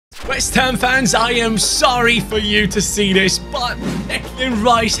West Ham fans, I am sorry for you to see this, but Declan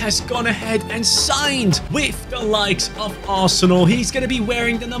Rice has gone ahead and signed with the likes of Arsenal. He's going to be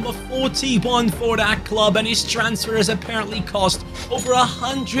wearing the number 41 for that club, and his transfer has apparently cost over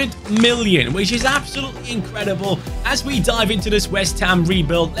 100 million, which is absolutely incredible. As we dive into this West Ham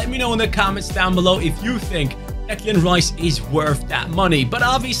rebuild, let me know in the comments down below if you think Declan Rice is worth that money. But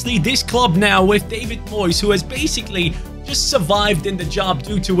obviously, this club now with David Moyes, who has basically just survived in the job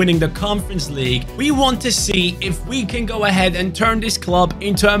due to winning the Conference League, we want to see if we can go ahead and turn this club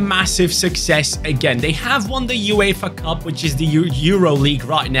into a massive success again. They have won the UEFA Cup, which is the Euro League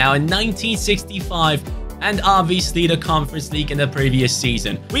right now, in 1965, and obviously the Conference League in the previous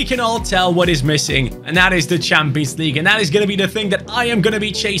season. We can all tell what is missing, and that is the Champions League, and that is going to be the thing that I am going to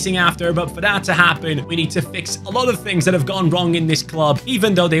be chasing after. But for that to happen, we need to fix a lot of things that have gone wrong in this club.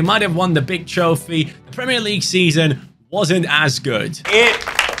 Even though they might have won the big trophy, the Premier League season wasn't as good. It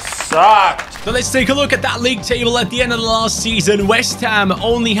sucked. So let's take a look at that league table at the end of the last season. West Ham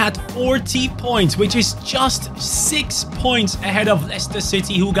only had 40 points, which is just 6 points ahead of Leicester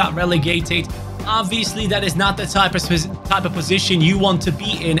City, who got relegated. Obviously, that is not the type of position you want to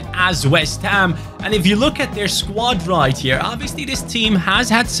be in as West Ham. And if you look at their squad right here, obviously this team has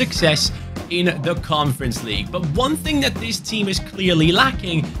had success in the Conference League. But one thing that this team is clearly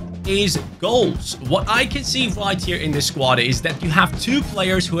lacking is goals. What I can see right here in the squad is that you have two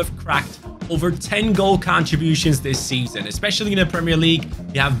players who have cracked over 10 goal contributions this season, especially in the Premier League.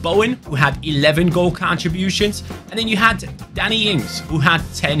 You have Bowen, who had 11 goal contributions, and then you had Danny Ings, who had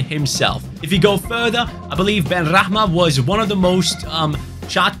 10 himself. If you go further, I believe Ben Rahma was one of the most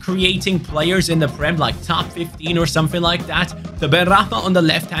shot-creating players in the Prem, like top 15 or something like that. So Ben Rahma on the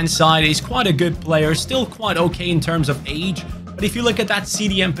left-hand side is quite a good player, still quite okay in terms of age. But if you look at that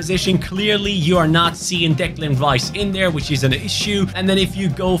CDM position, clearly you are not seeing Declan Rice in there, which is an issue. And then if you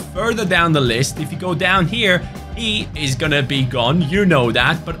go further down the list, if you go down here, he is going to be gone. You know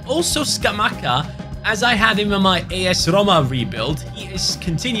that. But also Scamacca, as I had him in my AS Roma rebuild, he is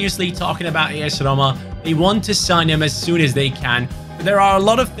continuously talking about AS Roma. They want to sign him as soon as they can. There are a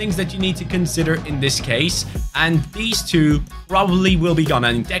lot of things that you need to consider in this case, and these two probably will be gone.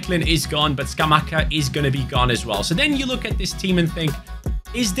 I mean, Declan is gone, but Scamacca is going to be gone as well. So then you look at this team and think,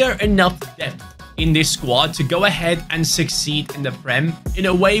 is there enough depth in this squad to go ahead and succeed in the Prem in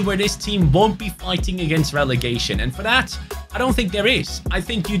a way where this team won't be fighting against relegation? And for that, I don't think there is. I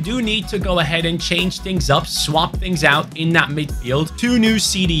think you do need to go ahead and change things up, swap things out in that midfield. Two new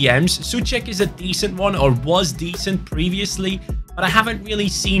CDMs. Souček is a decent one, or was decent previously, but I haven't really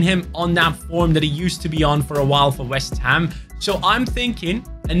seen him on that form that he used to be on for a while for West Ham. So I'm thinking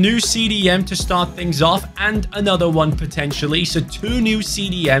a new CDM to start things off, and another one potentially. So two new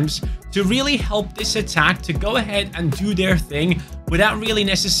CDMs to really help this attack to go ahead and do their thing without really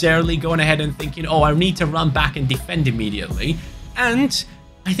necessarily going ahead and thinking, oh, I need to run back and defend immediately. And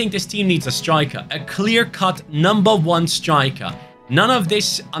I think this team needs a striker, a clear-cut #1 striker. None of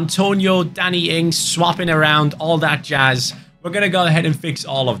this Antonio, Danny Ings, swapping around, all that jazz. We're going to go ahead and fix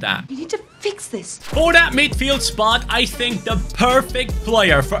all of that. You need to fix this. For that midfield spot, I think the perfect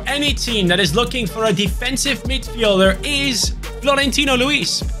player for any team that is looking for a defensive midfielder is Florentino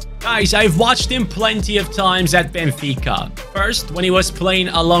Luis. Guys, I've watched him plenty of times at Benfica. First, when he was playing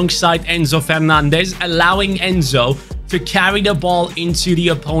alongside Enzo Fernandez, allowing Enzo to carry the ball into the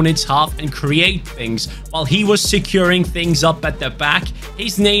opponent's half and create things while he was securing things up at the back.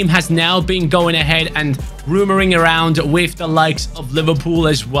 His name has now been going ahead and rumoring around with the likes of Liverpool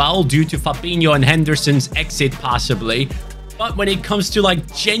as well, due to Fabinho and Henderson's exit possibly. But when it comes to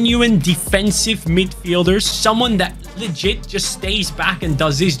like genuine defensive midfielders, someone that legit just stays back and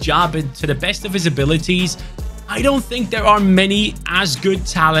does his job to the best of his abilities, I don't think there are many as good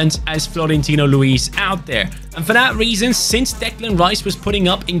talents as Florentino Luis out there. And for that reason, since Declan Rice was putting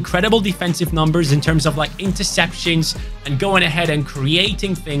up incredible defensive numbers in terms of like interceptions and going ahead and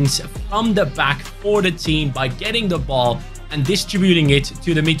creating things from the back for the team by getting the ball and distributing it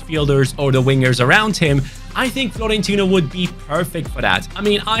to the midfielders or the wingers around him, I think Florentino would be perfect for that. I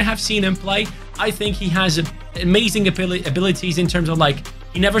mean, I have seen him play. I think he has amazing abilities in terms of like,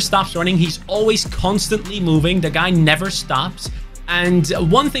 he never stops running. He's always constantly moving. The guy never stops. And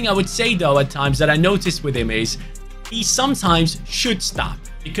one thing I would say, though, at times that I noticed with him is he sometimes should stop,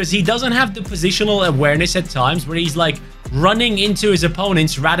 because he doesn't have the positional awareness at times where he's like running into his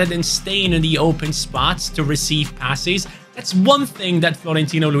opponents rather than staying in the open spots to receive passes. That's one thing that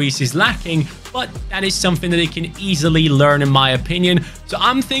Florentino Luis is lacking, but that is something that he can easily learn, in my opinion. So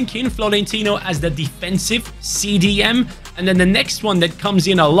I'm thinking Florentino as the defensive CDM, And then the next one that comes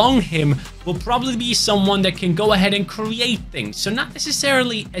in along him will probably be someone that can go ahead and create things. So not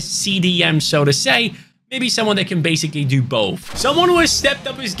necessarily a CDM, so to say. Maybe someone that can basically do both. Someone who has stepped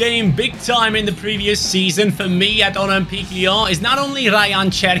up his game big time in the previous season for me at Olympique Lyon is not only Ryan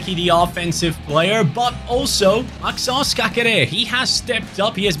Cherki, the offensive player, but also Maxence Caqueret. He has stepped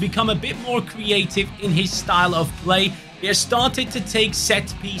up. He has become a bit more creative in his style of play. He has started to take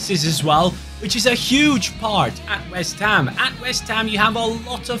set pieces as well, which is a huge part at West Ham. At West Ham, you have a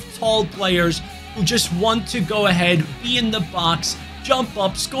lot of tall players who just want to go ahead, be in the box, jump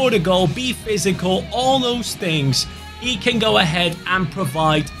up, score the goal, be physical, all those things. He can go ahead and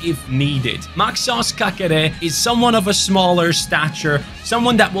provide if needed. Maxence Caqueret is someone of a smaller stature,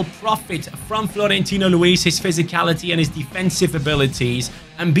 someone that will profit from Florentino Luis, his physicality and his defensive abilities,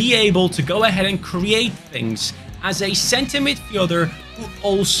 and be able to go ahead and create things as a centre midfielder who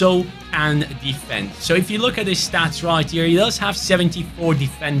also can defend. So if you look at his stats right here, he does have 74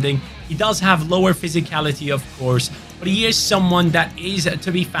 defending. He does have lower physicality, of course, but he is someone that is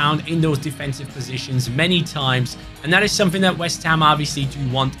to be found in those defensive positions many times. And that is something that West Ham obviously do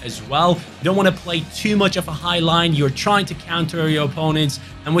want as well. You don't want to play too much of a high line. You're trying to counter your opponents.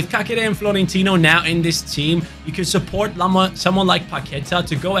 And with Caqueret and Florentino now in this team, you can support someone like Paqueta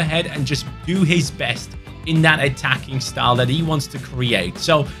to go ahead and just do his best in that attacking style that he wants to create.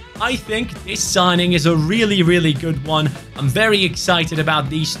 So I think this signing is a really, really good one. I'm very excited about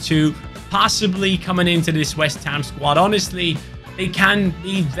these two possibly coming into this West Ham squad. Honestly, they can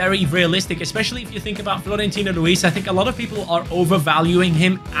be very realistic, especially if you think about Florentino Luis. I think a lot of people are overvaluing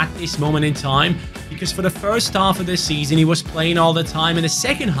him at this moment in time because for the first half of the season, he was playing all the time. In the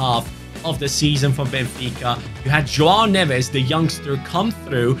second half of the season for Benfica, you had João Neves, the youngster, come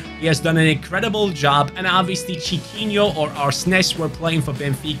through. He has done an incredible job, and obviously Chiquinho or Arsnes were playing for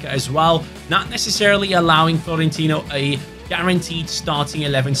Benfica as well, not necessarily allowing Florentino a guaranteed starting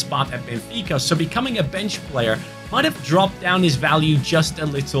 11 spot at Benfica, so becoming a bench player might have dropped down his value just a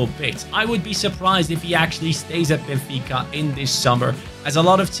little bit. I would be surprised if he actually stays at Benfica in this summer, as a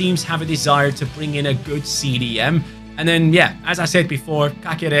lot of teams have a desire to bring in a good CDM. And then, yeah, as I said before,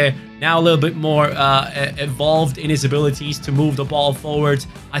 Caqueret now a little bit more evolved in his abilities to move the ball forward.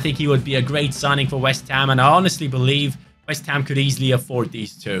 I think he would be a great signing for West Ham, and I honestly believe West Ham could easily afford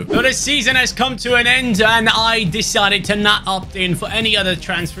these two. So the season has come to an end, and I decided to not opt in for any other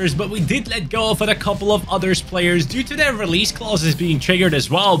transfers, but we did let go of a couple of others players due to their release clauses being triggered as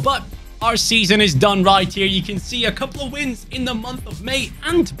well. But our season is done right here. You can see a couple of wins in the month of May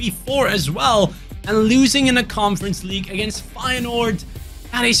and before as well. And losing in a Conference League against Feyenoord,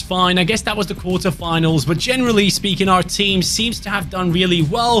 that is fine. I guess that was the quarterfinals. But generally speaking, our team seems to have done really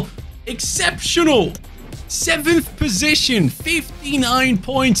well. Exceptional 7th position, 59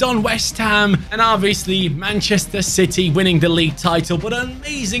 points on West Ham. And obviously, Manchester City winning the league title. But an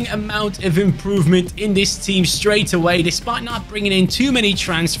amazing amount of improvement in this team straight away, despite not bringing in too many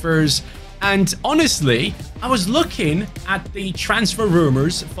transfers. And honestly, I was looking at the transfer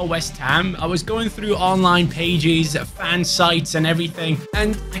rumors for West Ham. I was going through online pages, fan sites and everything,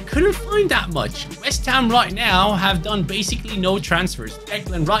 and I couldn't find that much. West Ham right now have done basically no transfers.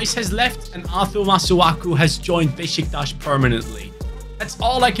 DECLAN Rice has left and Arthur Masuaku has joined Besiktas permanently. That's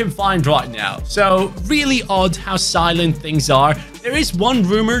all I can find right now. So really odd how silent things are. There is one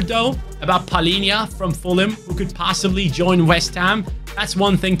rumor though about Palhinha from Fulham who could possibly join West Ham. That's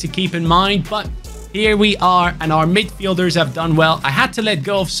one thing to keep in mind, but here we are, and our midfielders have done well. I had to let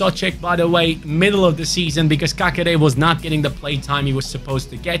go of Souček, by the way, middle of the season, because Caqueret was not getting the play time he was supposed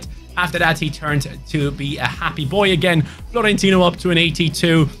to get. After that, he turned to be a happy boy again. Florentino up to an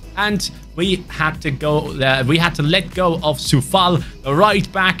 82, and we had to let go of Soufal, the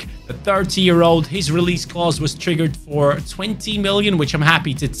right back, the 30-year-old. His release clause was triggered for 20 million, which I'm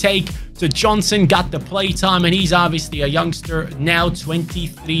happy to take. So Johnson got the play time, and he's obviously a youngster, now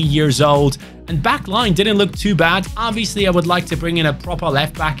 23 years old. And back line didn't look too bad. Obviously, I would like to bring in a proper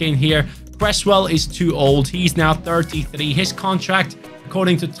left back in here. Cresswell is too old. He's now 33. His contract,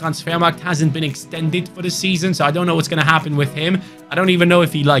 according to Transfermarkt, hasn't been extended for the season, so I don't know what's going to happen with him. I don't even know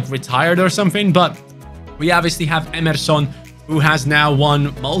if he retired or something, but we obviously have Emerson, who has now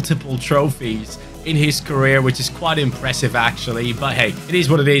won multiple trophies in his career, which is quite impressive actually. But hey, it is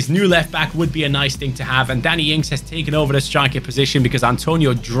what it is. New left back would be a nice thing to have, and Danny Ings has taken over the striker position because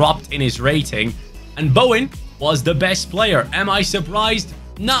Antonio dropped in his rating, and Bowen was the best player. Am I surprised?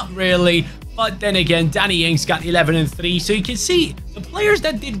 Not really. But then again, Danny Ings got 11 and 3. So you can see the players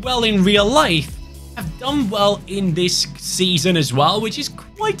that did well in real life have done well in this season as well, which is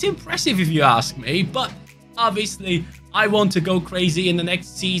quite impressive if you ask me. But obviously, I want to go crazy in the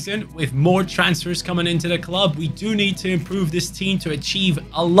next season with more transfers coming into the club. We do need to improve this team to achieve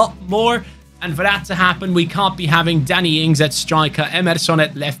a lot more. And for that to happen, we can't be having Danny Ings at striker, Emerson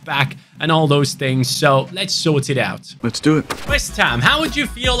at left back, and all those things. So let's sort it out. Let's do it. West Ham, how would you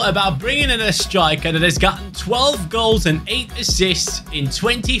feel about bringing in a striker that has gotten 12 goals and 8 assists in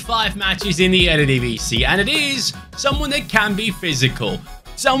 25 matches in the Eredivisie? And it is someone that can be physical.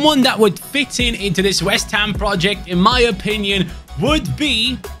 Someone that would fit into this West Ham project, in my opinion, would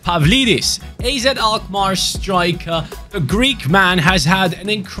be Pavlidis, AZ Alkmaar striker. The Greek man has had an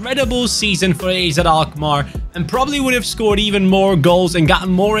incredible season for AZ Alkmaar and probably would have scored even more goals and gotten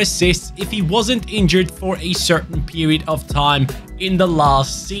more assists if he wasn't injured for a certain period of time in the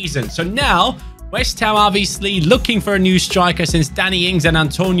last season. So now, West Ham obviously looking for a new striker since Danny Ings and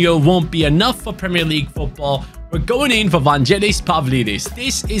Antonio won't be enough for Premier League football. We're going in for Vangelis Pavlidis.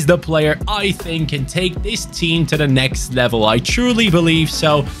 This is the player I think can take this team to the next level. I truly believe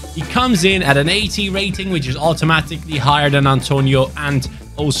so. He comes in at an 80 rating, which is automatically higher than Antonio and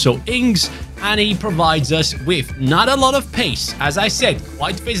also Ings. And he provides us with not a lot of pace. As I said,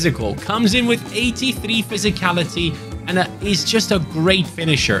 quite physical. Comes in with 83 physicality and is just a great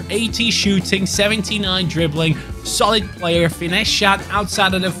finisher. 80 shooting, 79 dribbling, solid player, finesse shot,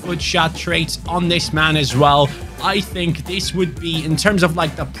 outside of the foot shot traits on this man as well. I think this would be, in terms of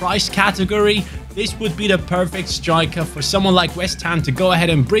like the price category, this would be the perfect striker for someone like West Ham to go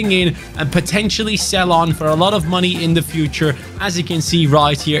ahead and bring in and potentially sell on for a lot of money in the future. As you can see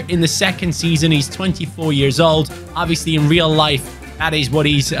right here, in the second season, he's 24 years old. Obviously, in real life, that is what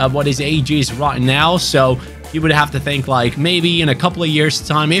his age is right now. So you would have to think like maybe in a couple of years'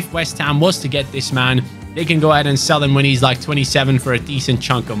 time, if West Ham was to get this man, they can go ahead and sell him when he's like 27 for a decent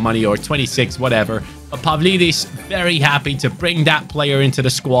chunk of money, or 26, whatever. But Pavlidis, very happy to bring that player into the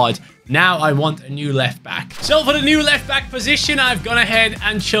squad. Now I want a new left back. So for the new left back position, I've gone ahead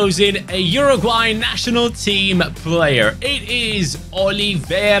and chosen a Uruguayan national team player. It is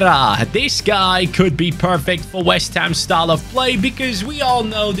Oliveira. This guy could be perfect for West Ham's style of play because we all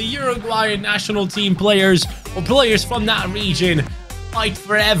know the Uruguayan national team players, or players from that region, fight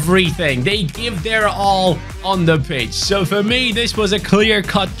for everything. They give their all on the pitch. So for me, this was a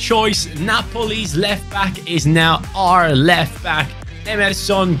clear-cut choice. Napoli's left back is now our left back.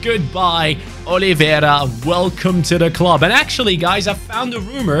 Emerson, goodbye. Oliveira, welcome to the club. And actually, guys, I found a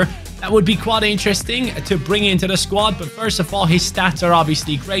rumor that would be quite interesting to bring into the squad. But first of all, his stats are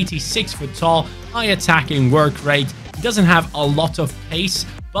obviously great. He's 6 foot tall, high attacking work rate. He doesn't have a lot of pace,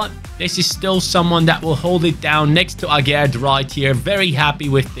 but this is still someone that will hold it down next to Aguerd right here. Very happy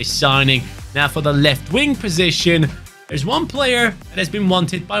with this signing. Now for the left wing position, there's one player that has been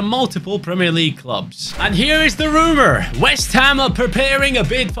wanted by multiple Premier League clubs. And here is the rumor. West Ham are preparing a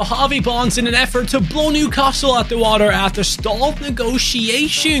bid for Harvey Barnes in an effort to blow Newcastle out the water after stalled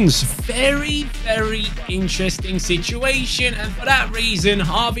negotiations. Very, very interesting situation. And for that reason,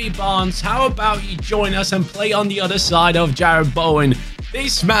 Harvey Barnes, how about you join us and play on the other side of Jared Bowen?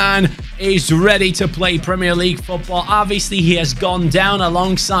 This man is ready to play Premier League football. Obviously, he has gone down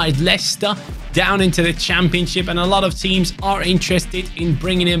alongside Leicester, down into the Championship, and a lot of teams are interested in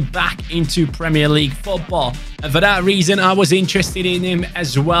bringing him back into Premier League football. And for that reason, I was interested in him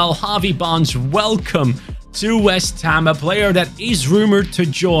as well. Harvey Barnes, welcome to West Ham, a player that is rumored to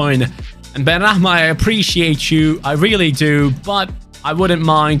join. And Benrahma, I appreciate you. I really do, but I wouldn't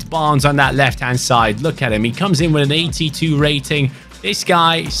mind Barnes on that left-hand side. Look at him. He comes in with an 82 rating. This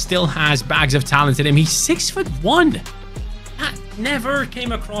guy still has bags of talent in him. He's 6'1". That never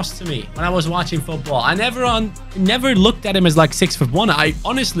came across to me when I was watching football. I never looked at him as like 6'1". I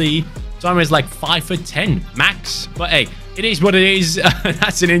honestly saw him as like 5'10" max. But hey, it is what it is.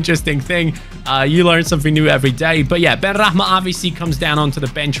 That's an interesting thing. You learn something new every day. But yeah, Benrahma obviously comes down onto the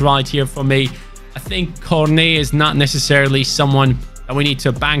bench right here for me. I think Cornet is not necessarily someone that we need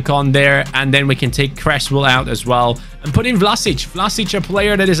to bank on there. And then we can take Cresswell out as well and put in Vlasic. Vlasic, a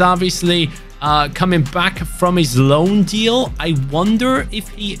player that is obviously coming back from his loan deal. I wonder if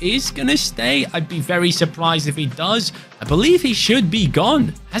he is going to stay. I'd be very surprised if he does. I believe he should be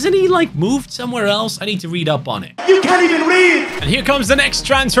gone. Hasn't he like moved somewhere else? I need to read up on it. You can't even read! And here comes the next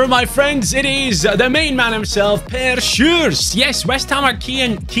transfer, my friends. It is the main man himself, Per Schuurs. Yes, West Ham are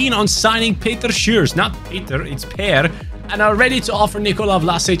keen on signing Peter Schuurs. Not Peter, it's Per. And are ready to offer Nikola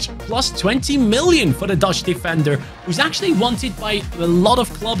Vlasic plus 20 million for the Dutch defender, who's actually wanted by a lot of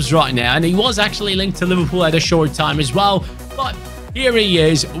clubs right now. And he was actually linked to Liverpool at a short time as well. But here he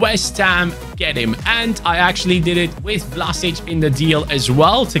is. West Ham, get him. And I actually did it with Vlasic in the deal as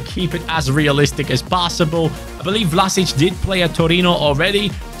well to keep it as realistic as possible. I believe Vlasic did play at Torino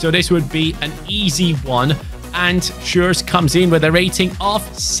already, so this would be an easy one. And Schurz comes in with a rating of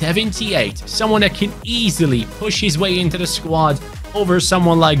 78. Someone that can easily push his way into the squad over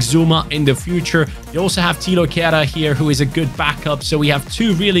someone like Zuma in the future. You also have Tilo Kehrer here, who is a good backup. So we have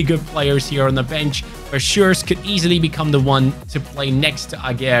two really good players here on the bench, where Schurz could easily become the one to play next to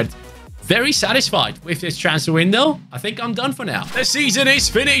Agerd. Very satisfied with this transfer window. I think I'm done for now. The season is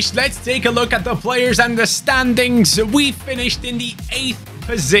finished. Let's take a look at the players and the standings. We finished in the 8th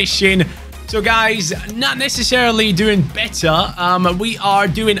position. So guys, not necessarily doing better. We are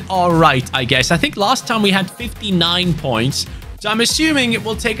doing all right, I guess. I think last time we had 59 points. So I'm assuming it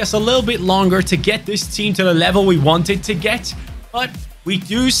will take us a little bit longer to get this team to the level we wanted to get. But we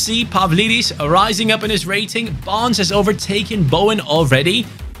do see Pavlidis rising up in his rating. Barnes has overtaken Bowen already.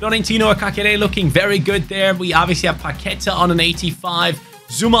 Florentino Kakere looking very good there. We obviously have Paqueta on an 85.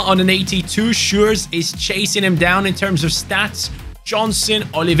 Zuma on an 82. Schurz is chasing him down in terms of stats. Johnson,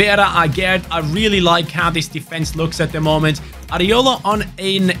 Oliveira, Agerd. I really like how this defense looks at the moment. Ariola on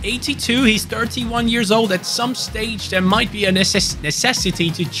an 82. He's 31 years old. At some stage, there might be a necessity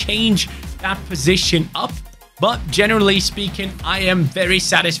to change that position up. But generally speaking, I am very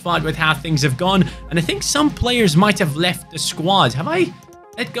satisfied with how things have gone. And I think some players might have left the squad. Have I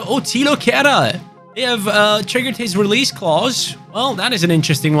let go? Oh, Tilo Kehrer. They have triggered his release clause. Well, that is an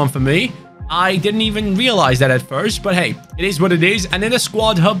interesting one for me. I didn't even realize that at first, but hey, it is what it is. And in the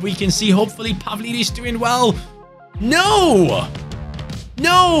squad hub, we can see hopefully Pavlidis doing well. No!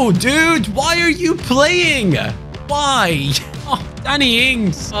 No, dude! Why are you playing? Why? Oh, Danny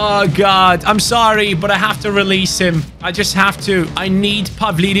Ings. Oh, God. I'm sorry, but I have to release him. I just have to. I need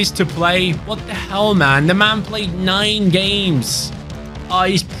Pavlidis to play. What the hell, man? The man played 9 games. Oh,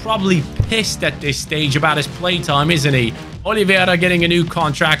 he's probably pissed at this stage about his playtime, isn't he? Oliveira getting a new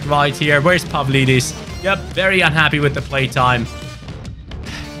contract right here. Where's Pavlidis? Yep, very unhappy with the playtime.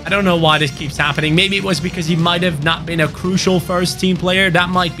 I don't know why this keeps happening. Maybe it was because he might have not been a crucial first team player. That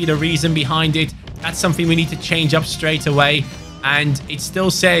might be the reason behind it. That's something we need to change up straight away. And it still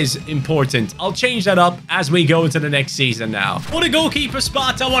says important. I'll change that up as we go into the next season now. For the goalkeeper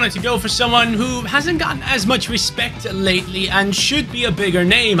spot, I wanted to go for someone who hasn't gotten as much respect lately and should be a bigger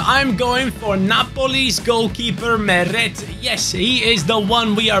name. I'm going for Napoli's goalkeeper, Meret. Yes, he is the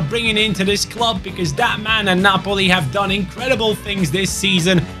one we are bringing into this club because that man and Napoli have done incredible things this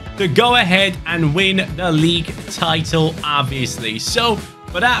season to go ahead and win the league title, obviously. So,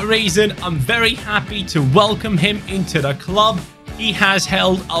 for that reason, I'm very happy to welcome him into the club. He has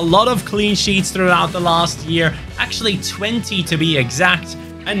held a lot of clean sheets throughout the last year, actually 20 to be exact,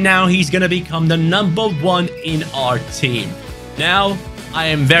 and now he's going to become the #1 in our team. Now, I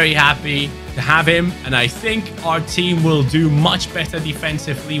am very happy to have him, and I think our team will do much better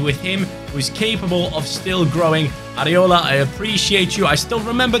defensively with him, who's capable of still growing. Ariola, I appreciate you. I still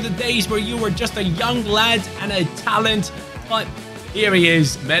remember the days where you were just a young lad and a talent, but here he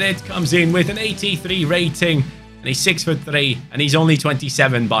is. Meret comes in with an 83 rating. And he's 6'3", and he's only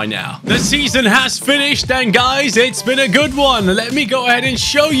 27 by now. The season has finished, and guys, it's been a good one. Let me go ahead and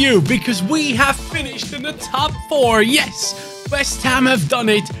show you, because we have finished in the top 4. Yes, West Ham have done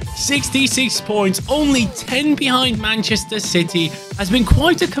it. 66 points, only 10 behind Manchester City. Has been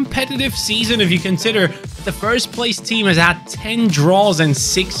quite a competitive season if you consider that the first place team has had 10 draws and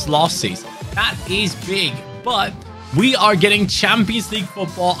 6 losses. That is big, but we are getting Champions League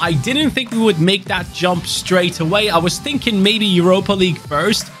football. I didn't think we would make that jump straight away. I was thinking maybe Europa League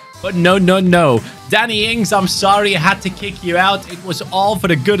first, but no. Danny Ings, I'm sorry I had to kick you out. It was all for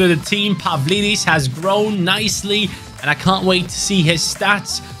the good of the team. Pavlidis has grown nicely, and I can't wait to see his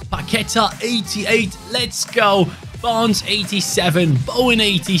stats. Paqueta, 88. Let's go. Barnes, 87. Bowen,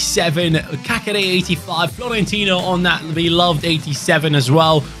 87. Kakere, 85. Florentino on that beloved 87 as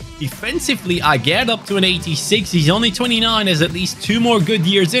well. Defensively, I get up to an 86. He's only 29, has at least 2 more good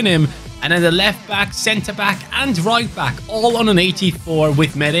years in him. And then the left back, centre back, and right back, all on an 84,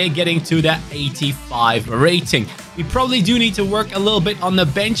 with Meret getting to that 85 rating. We probably do need to work a little bit on the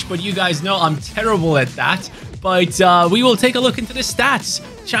bench, but you guys know I'm terrible at that. But we will take a look into the stats.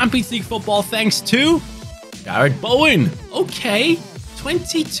 Champions League football thanks to Gareth Bowen. Okay,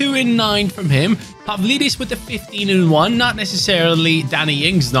 22-9 from him. Pavlidis with the 15-1, not necessarily Danny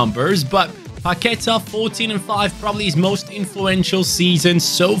Ings numbers, but Paqueta 14-5, probably his most influential season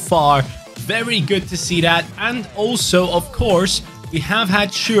so far. Very good to see that. And also, of course, we have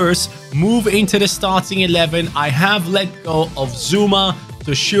had Schurz move into the starting 11. I have let go of Zuma,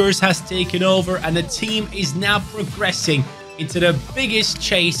 so Schurz has taken over, and the team is now progressing into the biggest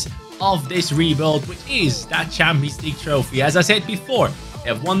chase of this rebuild, which is that Champions League trophy. As I said before, they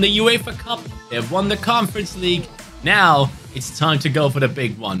have won the UEFA Cup, they have won the Conference League. Now, it's time to go for the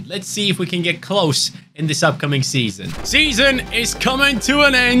big one. Let's see if we can get close in this upcoming season. Season is coming to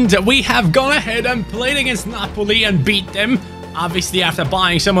an end. We have gone ahead and played against Napoli and beat them, obviously after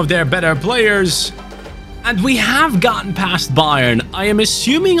buying some of their better players. And we have gotten past Bayern. I am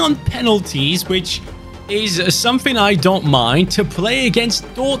assuming on penalties, which is something I don't mind, to play against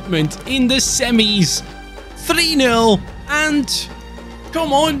Dortmund in the semis. 3-0, and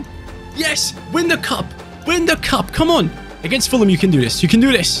come on. Yes, win the cup. Win the cup. Come on. Against Fulham, you can do this. You can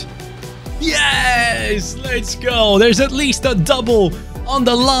do this. Yes, let's go. There's at least a double on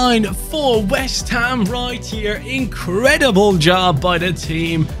the line for West Ham right here. Incredible job by the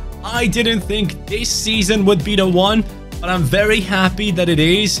team. I didn't think this season would be the one, but I'm very happy that it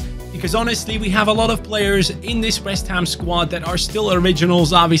is, because honestly, we have a lot of players in this West Ham squad that are still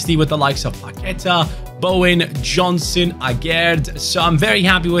originals, obviously with the likes of Paqueta, Bowen, Johnson, Agerd. So I'm very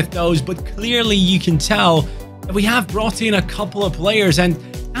happy with those, but clearly you can tell that we have brought in a couple of players, and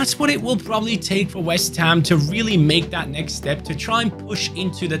that's what it will probably take for West Ham to really make that next step, to try and push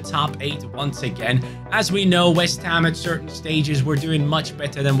into the top 8 once again. As we know, West Ham at certain stages were doing much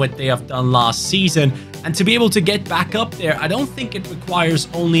better than what they have done last season. And to be able to get back up there, I don't think it requires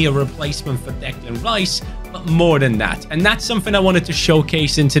only a replacement for Declan Rice, but more than that. And that's something I wanted to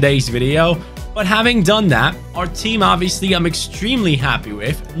showcase in today's video. But having done that, our team obviously I'm extremely happy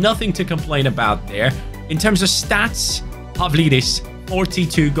with. Nothing to complain about there. In terms of stats, Pavlidis,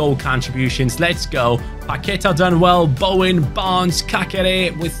 42 goal contributions. Let's go. Paqueta done well. Bowen, Barnes,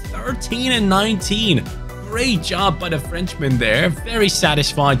 Kakere with 13 and 19. Great job by the Frenchman there. Very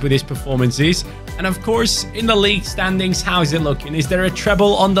satisfied with his performances. And of course, in the league standings, how is it looking? Is there a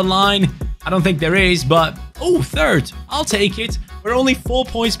treble on the line? I don't think there is, but oh, third. I'll take it. We're only 4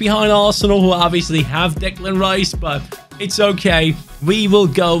 points behind Arsenal, who obviously have Declan Rice, but it's okay. We will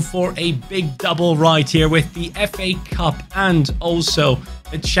go for a big double right here with the FA Cup and also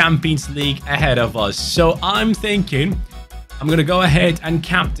the Champions League ahead of us. So I'm thinking I'm going to go ahead and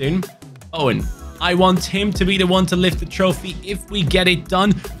captain Owen. I want him to be the one to lift the trophy if we get it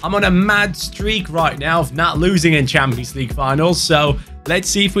done. I'm on a mad streak right now of not losing in Champions League finals. So let's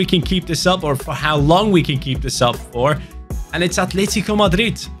see if we can keep this up, or for how long we can keep this up for. And it's Atletico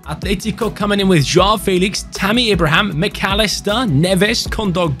Madrid. Atletico coming in with Joao Felix, Tammy Abraham, McAllister, Neves,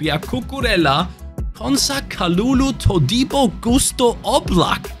 Kondogbia, Cucurella, Konsa, Kalulu, Todibo, Gusto,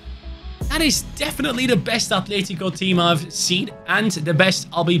 Oblak. That is definitely the best Atletico team I've seen, and the best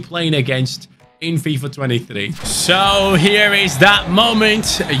I'll be playing against in FIFA 23. So here is that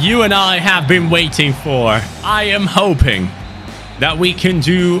moment you and I have been waiting for. I am hoping that we can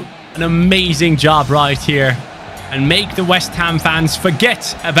do an amazing job right here and make the West Ham fans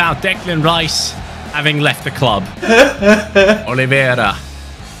forget about Declan Rice having left the club. Oliveira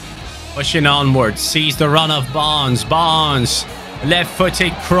pushing onwards, sees the run of Barnes. Barnes,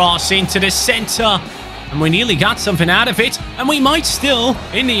 left-footed cross into the centre, and we nearly got something out of it, and we might still.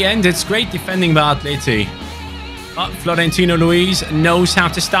 In the end, it's great defending by Atleti. But Florentino Luis knows how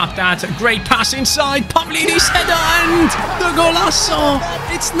to stop that. Great pass inside. Pavlidis header and the golazo.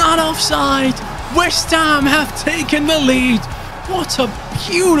 It's not offside. West Ham have taken the lead. What a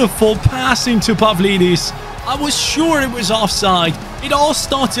beautiful pass into Pavlidis. I was sure it was offside. It all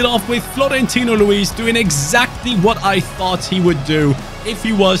started off with Florentino Luis doing exactly what I thought he would do if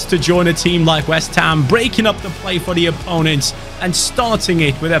he was to join a team like West Ham, breaking up the play for the opponents and starting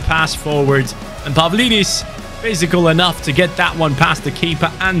it with a pass forward. And Pavlidis, physical enough to get that one past the keeper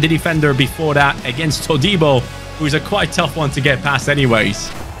and the defender before that against Todibo, who's a quite tough one to get past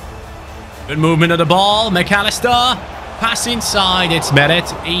anyways. Good movement of the ball. McAllister, pass inside. It's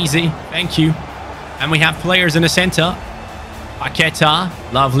Meret. Easy. Thank you. And we have players in the center. Paqueta,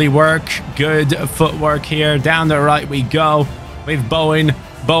 lovely work. Good footwork here. Down the right we go with Bowen.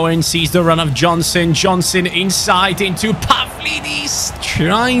 Bowen sees the run of Johnson. Johnson inside into Pavlidis.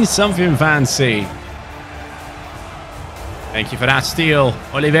 Trying something fancy. Thank you for that steal.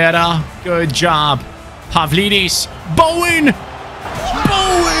 Oliveira, good job. Pavlidis. Bowen!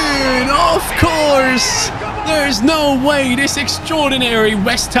 Bowen! Of course! There's no way this extraordinary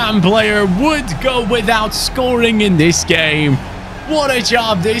West Ham player would go without scoring in this game. What a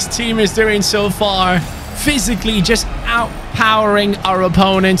job this team is doing so far. Physically just outpowering our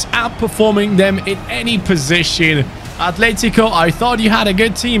opponents, outperforming them in any position. Atletico, I thought you had a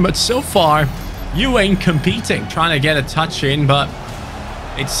good team, but so far you ain't competing. Trying to get a touch in, but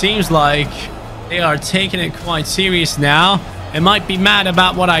it seems like they are taking it quite serious now. They might be mad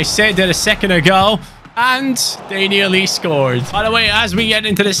about what I said there a second ago. And they nearly scored. By the way, as we get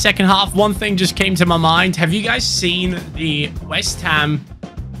into the second half, one thing just came to my mind. Have you guys seen the West Ham,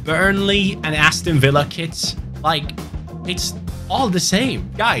 Burnley, and Aston Villa kits? Like, it's all the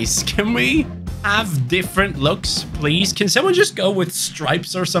same. Guys, can we have different looks, please? Can someone just go with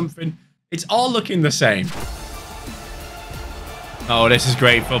stripes or something? It's all looking the same. Oh, this is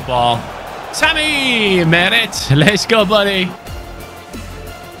great football. Tammy made it. Let's go, buddy.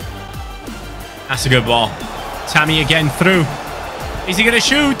 That's a good ball. Tammy again through. Is he going to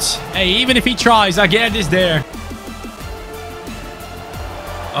shoot? Hey, even if he tries, Aged is there.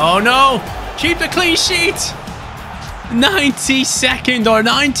 Oh, no. Keep the clean sheet. 92nd or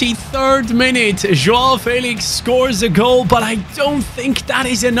 93rd minute. Joao Felix scores a goal, but I don't think that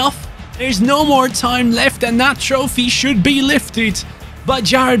is enough. There's no more time left, and that trophy should be lifted by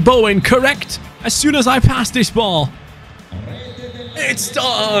Jared Bowen, correct? As soon as I pass this ball. It's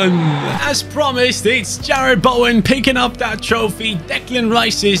done! As promised, it's Jared Bowen picking up that trophy. Declan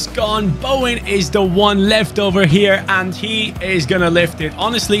Rice is gone. Bowen is the one left over here, and he is going to lift it.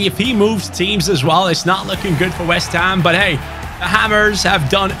 Honestly, if he moves teams as well, it's not looking good for West Ham. But hey, the Hammers have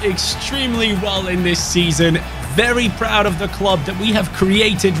done extremely well in this season. Very proud of the club that we have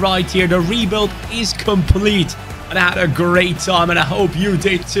created right here. The rebuild is complete. And I had a great time, and I hope you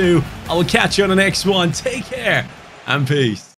did too. I will catch you on the next one. Take care, and peace.